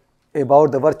hadiths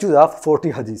about the virtues of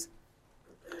 40 hadiths.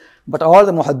 But all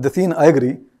the muhaddithin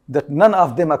agree that none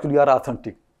of them actually are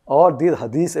authentic. All these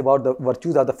hadiths about the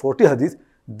virtues of the 40 hadiths,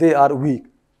 they are weak.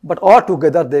 But all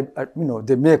together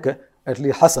they make at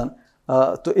least Hasan.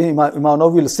 Imam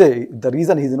Nawawi will say the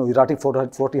reason he's writing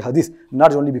 40 hadiths,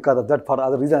 not only because of that, for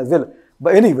other reasons as well.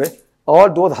 But anyway,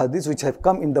 all those hadiths which have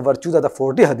come in the virtues of the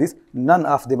 40 hadiths, none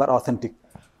of them are authentic.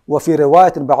 وفي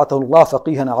رواية بعثه الله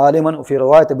فقيها عالما وفي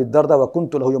رواية بالدردة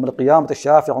وكنت له يوم القيامة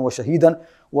شافعا وشهيدا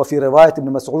وفي رواية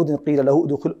ابن مسعود قيل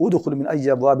له ادخل من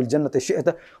أي أبواب الجنة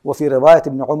شئت وفي رواية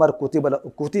ابن عمر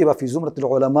كتب في زمرة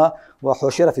العلماء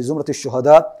وحشر في زمرة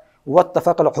الشهداء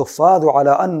واتفق الحفاظ على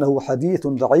أنه حديث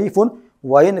ضعيف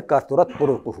وإن كثرت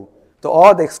طرقه. So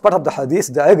all the experts of the hadith,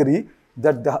 they agree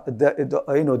that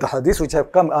the hadiths which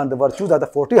have come on the virtues of the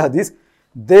 40 hadiths,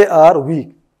 they are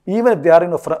weak. Even if they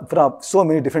are from so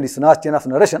many different isnad chain of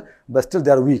narration, but still they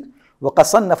are weak. وقد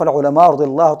صنف العلماء رضي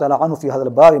الله تعالى عنه في هذا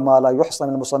الباب ما لا يحصى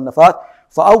من المصنفات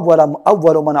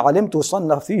فأول من علمته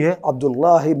صنف فيه عبد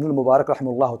الله بن المبارك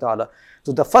رحمه الله تعالى.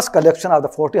 So the first collection of the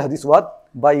 40 hadiths was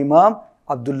by Imam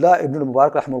Abdullah ibn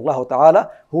al-Mubarak rahimahullah ta'ala,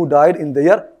 who died in the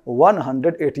year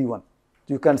 181.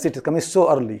 You can see it is coming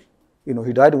so early. He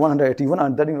died in 181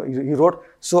 and then he wrote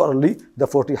so early the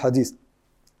 40 hadiths.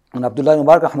 And Abdullah ibn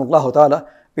Mubarak rahimahullah ta'ala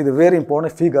is a very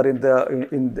important figure in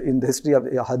the history of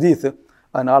the hadith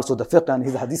and also the fiqh, and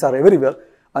his hadiths are everywhere.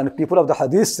 And people of the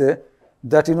hadith say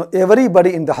that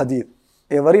everybody in the hadith,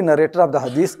 every narrator of the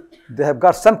hadith, they have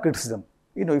got some criticism.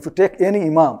 If you take any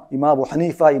Imam Abu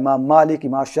Hanifa, Imam Malik,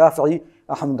 Imam Shafi'i,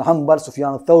 Ahmad Hanbal,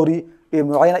 Sufyan al-Thawri,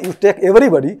 Ibn Uyayna, you take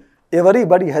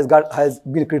everybody has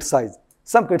been criticized.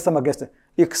 Some criticism against it,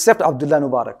 except Abdullah ibn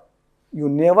Mubarak. You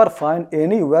never find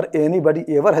anywhere anybody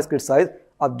ever has criticized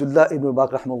Abdullah ibn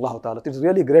Mubarak rahimahullah ta'ala. It is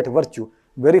really great virtue,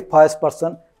 very pious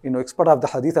person, expert of the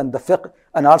hadith and the fiqh,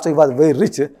 and also he was very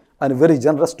rich and very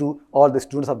generous to all the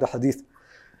students of the hadith.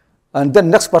 And then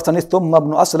next person is ثم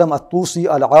ابن أسلم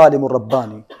الطوسي العالم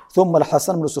الرباني ثم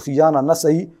الحسن بن سفيان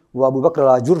النسائي وأبو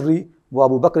بكر الجري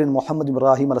وأبو بكر محمد بن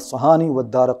إبراهيم الصهاني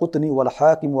والدارقطني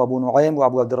والحاكم وأبو نعيم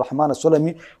وأبو عبد الرحمن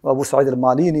السلمي وأبو سعيد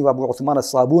الماليني وأبو عثمان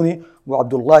الصابوني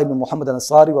وعبد الله بن محمد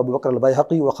الأنصاري وأبو بكر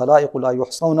البيهقي وخلائق لا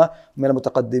يحصون من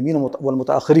المتقدمين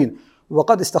والمتأخرين.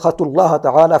 وقد استخرت الله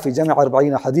تعالى في جمع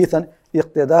 40 حديثا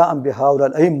اقتداء بهؤلاء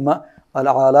الأئمة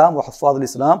الأعلام وحفاظ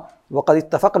الإسلام. وقد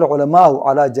اتفق العلماء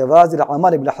على جواز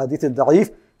العمل بالحديث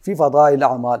الضعيف في فضائل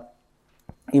الأعمال.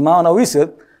 Imam Nawawi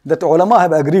said that the ulama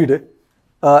have agreed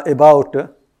about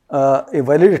a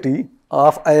validity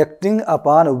of acting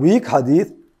upon a weak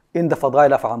hadith in the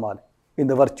fadail of amal, in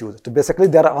the virtues. So basically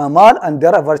there are amal and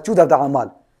there are virtues of the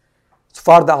amal. So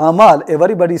for the amal,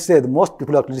 everybody said, most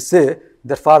people actually say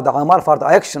that for the amal, for the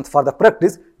actions, for the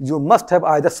practice, you must have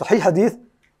either sahih hadith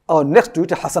or next to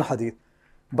it a hasan hadith.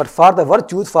 But for the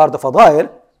virtues, for the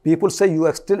fadail, people say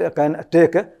you still can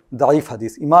take a da'if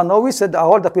hadith. Imam Nawawi said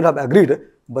all the people have agreed,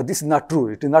 but this is not true.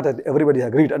 It is not that everybody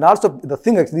agreed. And also the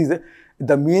thing actually is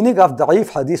the meaning of da'if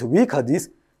hadith, weak hadith,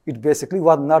 it basically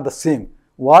was not the same.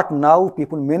 What now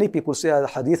many people say as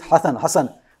hadith hasan,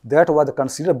 that was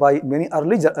considered by many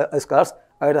early scholars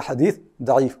as hadith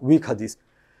da'if, weak hadith.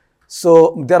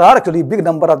 So there are actually big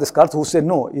number of the scholars who say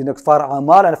no, for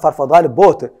amal and for fadail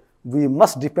both, we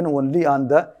must depend only on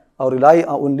the, or rely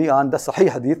only on the Sahih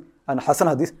Hadith and Hasan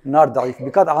Hadith, not Da'if.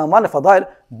 Because A'mal Fadail,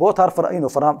 both are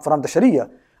from the Sharia.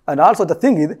 And also the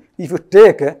thing is, if you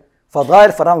take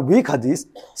Fadail from weak Hadith,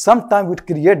 sometimes it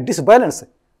create disbalance.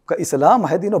 Islam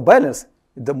had balance.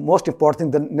 The most important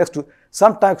thing, the next to,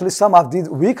 sometimes some of these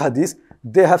weak Hadiths,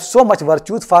 they have so much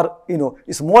virtues for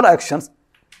small actions.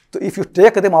 So if you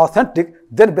take them authentic,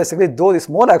 then basically those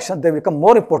small actions, they become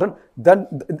more important than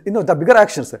the bigger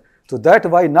actions. So that's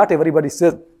why not everybody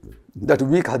says that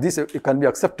weak hadith can be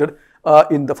accepted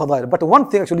in the fadail. But one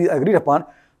thing actually agreed upon,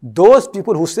 those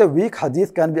people who say weak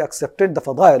hadith can be accepted in the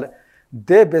fadail,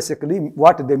 they basically,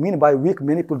 what they mean by weak,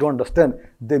 many people don't understand.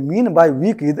 They mean by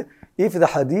weak is if the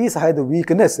hadith had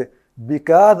weakness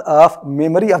because of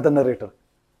memory of the narrator.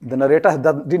 The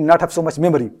narrator did not have so much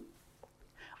memory,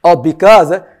 or because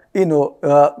there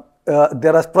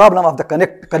is problem of the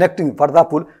connecting. For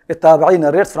example, a tabi'i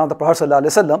narrates from the Prophet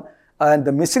ﷺ, and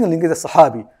the missing link is a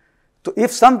sahabi. So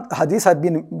if some hadith have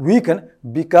been weakened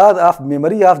because of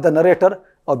memory of the narrator,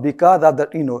 or because of the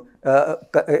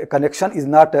connection is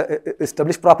not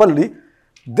established properly,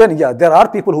 then yeah, there are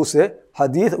people who say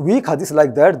weak hadith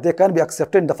like that, they can be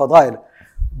accepted in the fadail.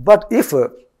 But if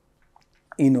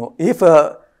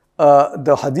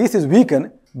the hadith is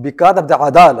weakened because of the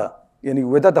adala,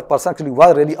 whether the person actually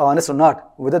was really honest or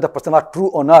not, whether the person was true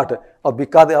or not, or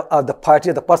because of the piety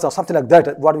of the person or something like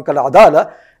that, what we call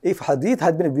adala, if hadith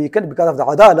has been weakened because of the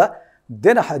adala,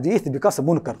 then hadith becomes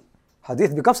munkar.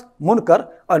 Hadith becomes munkar,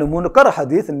 and munkar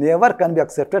hadith never can be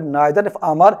accepted, neither if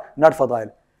amal, not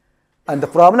fadail. And the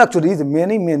problem actually is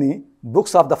many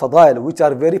books of the fadail, which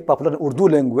are very popular in Urdu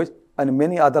language and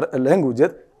many other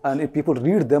languages, and if people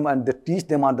read them and they teach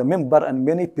them on the mimbar, and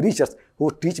many preachers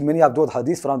who teach many of those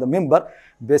hadiths from the mimbar,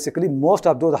 basically most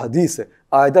of those hadiths,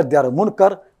 either they are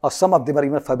munkar or some of them are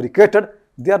even fabricated.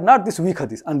 They are not this weak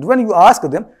hadith. And when you ask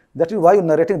them, that is why you're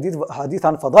narrating these hadith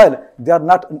on fadail, they are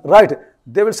not right.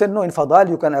 They will say, no, in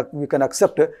fadail we can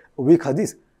accept weak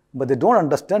hadith. But they don't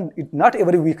understand it, not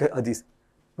every weak hadith.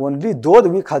 Only those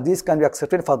weak hadiths can be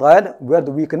accepted in fadail, where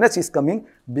the weakness is coming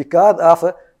because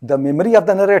of the memory of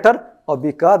the narrator, or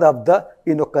because of the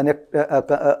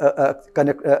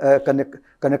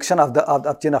connection of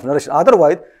the chain of narration.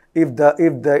 Otherwise, if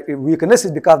the weakness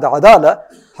is because of the adala,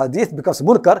 hadith becomes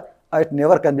munkar, it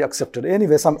never can be accepted.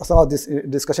 Anyway, some of this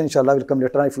discussion inshallah will come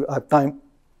later on if we have time.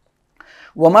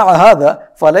 ومع هذا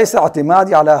فليس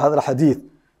اعتمادي على هذا الحديث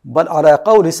بل على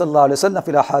قوله صلى الله عليه وسلم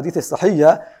في الأحاديث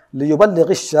الصحيحة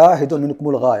ليبلغ الشاهد منكم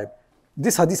الغائب.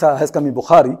 This hadith has come in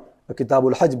Bukhari, Kitab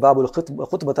al-Hajj, Bab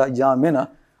al-Khutbata Iyamina,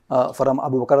 from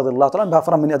Abu Bakr radhiyallahu ta'ala,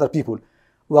 from many other people.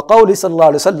 وقوله صلى الله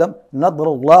عليه وسلم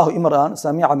نظر الله إمرأً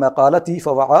سمع مقالتي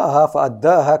فوعاها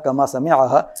فأداها كما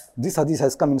سمعها. This hadith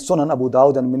has come in Sunan Abu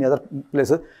Dawud and many other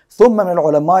places. ثم من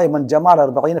العلماء من جمع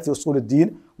 40 في أصول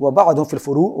الدين وبعضهم في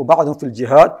الفروع وبعضهم في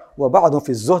الجهاد وبعضهم في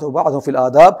الزهد وبعضهم في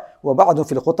الآداب وبعضهم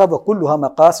في الخطب وكلها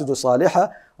مقاصد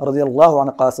صالحة رضي الله عن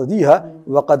قاصديها.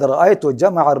 وقد رأيت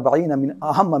جمع 40 من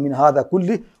أهم من هذا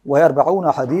كله، وهي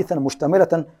 40 حديثا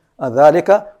مشتملة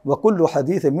ذلك، وكل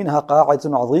حديث منها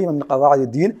قاعدة عظيمة من قواعد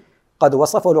الدين قد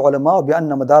وصفه العلماء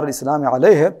بأن مدار الإسلام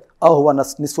عليه أو هو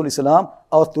نصف الإسلام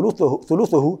أو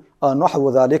ثلثه أو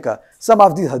نحو ذلك. Some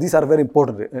of these hadiths are very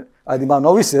important. As Imam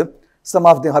Nawawi said, some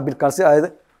of them have been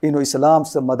considered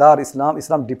Islam's madar.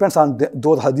 Islam depends on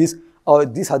those hadiths, or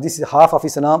this hadith is half of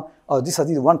Islam, or this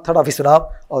hadith is 1/3 of Islam,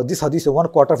 or this hadith is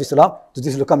 1/4 of Islam. So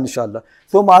this will come inshallah.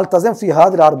 ثم ألتزم في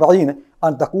هذه ال40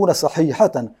 أن تكون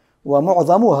صحيحة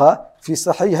ومعظمها في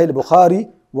صحيح البخاري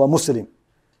ومسلم.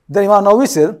 Then Imam Nawawi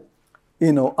said,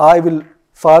 I will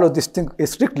follow this thing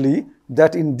strictly,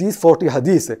 that in these 40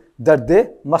 hadiths, that they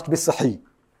must be sahih,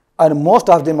 and most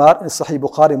of them are in Sahih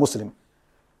Bukhari, Muslim.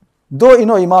 Though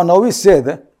Imam Nawawi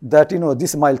said that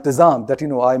this is my iltizam, that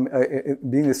I'm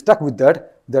being stuck with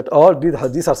that all these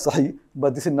hadiths are sahih,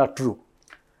 but this is not true,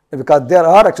 because there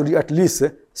are actually at least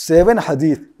 7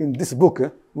 hadith in this book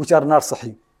which are not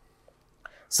sahih.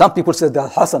 Some people say they are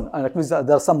hasan, and at least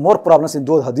there are some more problems in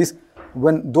those hadiths.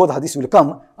 When those hadiths will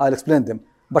come, I'll explain them.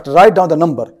 But write down the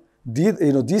number.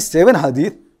 These 7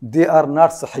 hadith, they are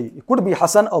not sahih. It could be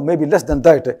hasan or maybe less than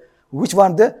that. Which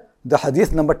one? The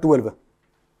hadith number 12,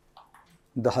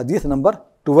 the hadith number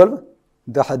 12,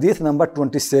 the hadith number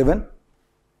 27,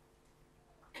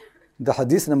 the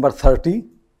hadith number 30,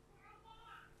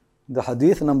 the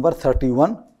hadith number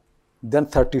 31, then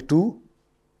 32,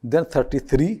 then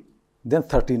 33, then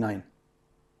 39.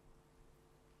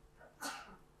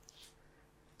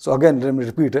 So again, let me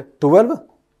repeat: 12,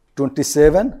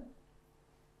 27,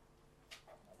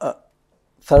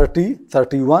 30,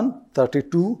 31,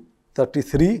 32,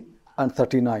 33, and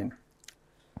 39.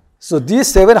 So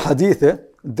these 7 hadith,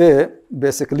 they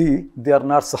are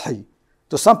not sahih.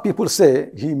 So some people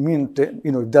say he meant,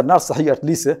 if they are not sahih, at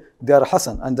least they are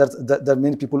hasan, and that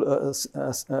many people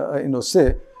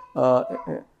say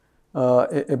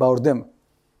about them.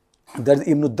 There is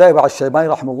Ibn Dayb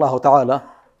al-Shaybani rahimahullah ta'ala.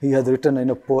 He has written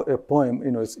a poem,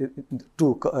 it's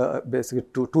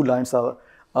two lines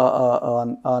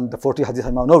on the 40 hadith of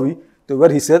Imam Nawawi,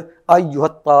 where he said, أيها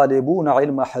الطالبون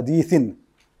علم حديث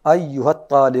أيها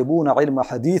الطالبون علم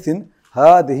حديث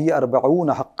هذه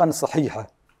 40 حقا صحيحة.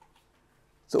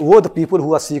 So all the people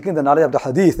who are seeking the knowledge of the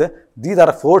hadith, these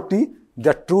are 40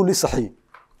 that truly sahih.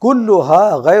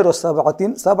 كلها غير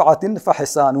سبعة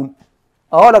فحسان.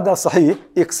 All of them are sahih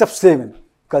except 7.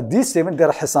 Because these 7 they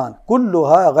are hisan.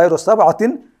 كلها غير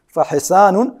سبعة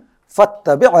فحسان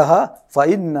فاتبعها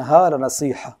فإنها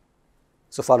لنصيحة.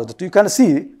 So follow that. You can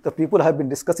see the people have been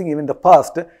discussing even in the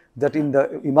past that in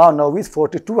the Imam Nawawi's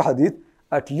 42 hadith,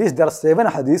 at least there are 7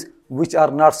 hadiths which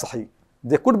are not sahih.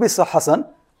 They could be hasan,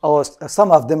 or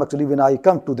some of them actually when I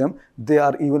come to them, they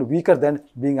are even weaker than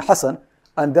being hasan.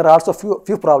 And there are also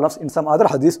few problems in some other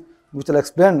hadiths which I'll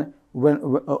explain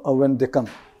when they come.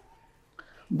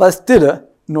 But still,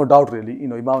 no doubt really,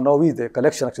 Imam Nawawi, the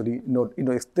collection actually,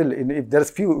 still, if there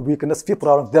is few weakness, few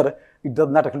problems there, it does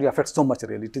not actually affect so much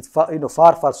really. It is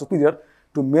far superior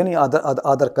to many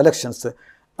other collections,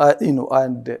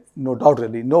 and no doubt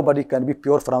really, nobody can be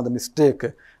pure from the mistake.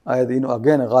 Again,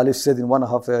 Ghalib said in one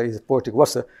of his poetic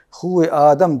verses, Hu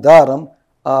Adam daram,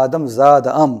 Adam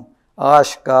zada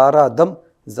ashkara dam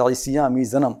zaisiyami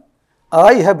zanam.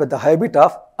 I have the habit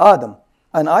of Adam,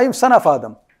 and I am son of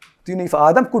Adam. If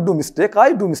Adam could do mistake,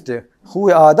 I do mistake. Hu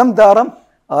Adam daram,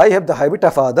 I have the habit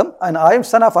of Adam, and I am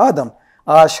son of Adam.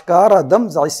 Ashkara dam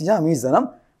zaisiyami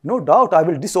zanam. No doubt I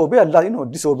will disobey Allah.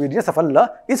 Disobedience of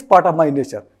Allah is part of my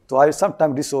nature. So I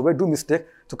sometimes disobey, do mistake.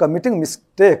 So committing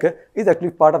mistake is actually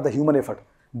part of the human effort.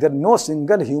 There is no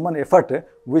single human effort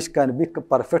which can be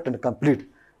perfect and complete.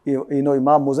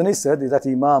 Imam Muzani said that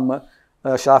Imam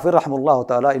Shafi rahimahullah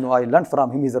ta'ala, I learned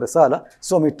from him his Risala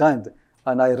so many times.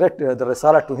 And I read the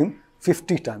Risala to him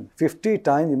 50 times. 50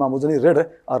 times Imam Muzani read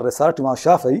a Risala to Imam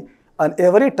Shafi. And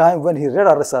every time when he read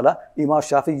a Risala, Imam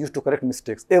Shafi used to correct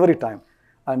mistakes. Every time.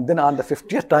 And then on the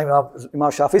 50th time,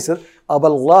 Imam Shafi said,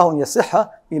 Aballahu yasihha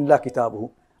illa kitabuhu.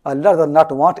 Allah does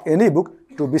not want any book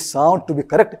to be sound, to be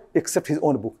correct, except his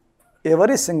own book.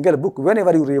 Every single book,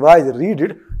 whenever you revise, read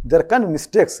it, there can be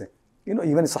mistakes.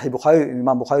 Even Sahih Bukhari,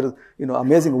 Imam Bukhari,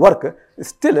 amazing work,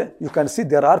 still you can see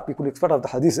there are people expert of the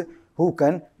hadith who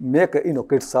can make,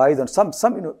 criticize and some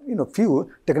few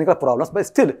technical problems, but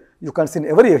still you can see in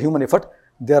every human effort,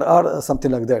 there are something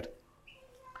like that.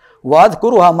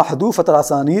 وأذكرها محذوفة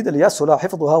الأسانيد ليسهل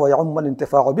حفظها ويعم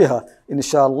الانتفاع بها إن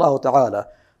شاء الله تعالى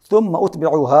ثم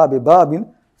أتبعها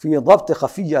بباب في ضبط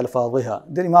خفي ألفاظها.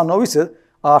 Then Imam Nawawi said,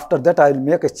 after that I will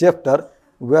make a chapter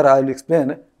where I will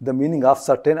explain the meaning of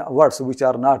certain words which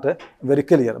are not very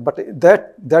clear. But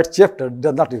that chapter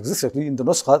does not exist actually in the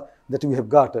nuskha that we have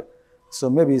got. So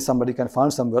maybe somebody can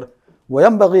find somewhere.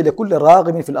 وينبغي لكل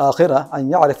راغب في الآخرة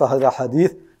أن يعرف هذا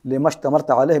الحديث لما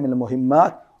اشتملت عليه من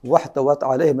المهمات واحتوت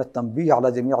عليه من التنبيه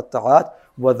على جميع الطاعات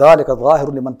وذلك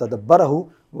ظاهر لمن تدبره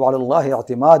وعلى الله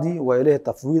اعتمادي وإليه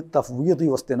تفويضي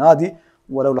واستنادي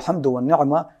وله الحمد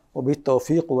والنعمة وبه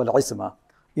التوفيق والعصمة.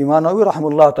 Imam Nawawi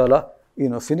rahimahullah ta'ala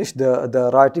finished the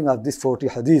writing of this 40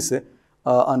 hadith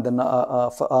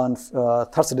on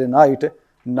Thursday night,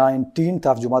 19th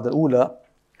of Jumad al-Ula.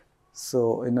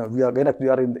 So we are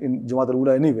in Jumad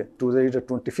al-Ula anyway. Today is the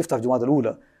 25th of Jumad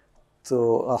al-Ula.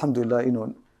 So alhamdulillah,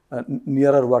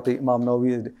 nearer what Imam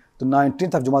Nawawi, the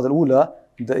 19th of Jumad al-Ula,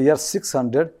 the year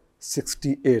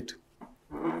 668.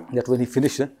 That's when he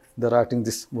finished the writing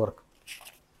this work.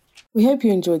 We hope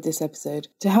you enjoyed this episode.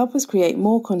 To help us create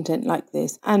more content like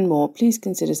this and more, please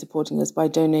consider supporting us by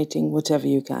donating whatever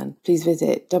you can. Please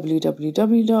visit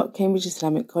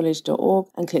www.cambridgeislamiccollege.org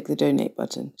and click the donate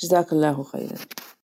button. Jazakallahu khairan.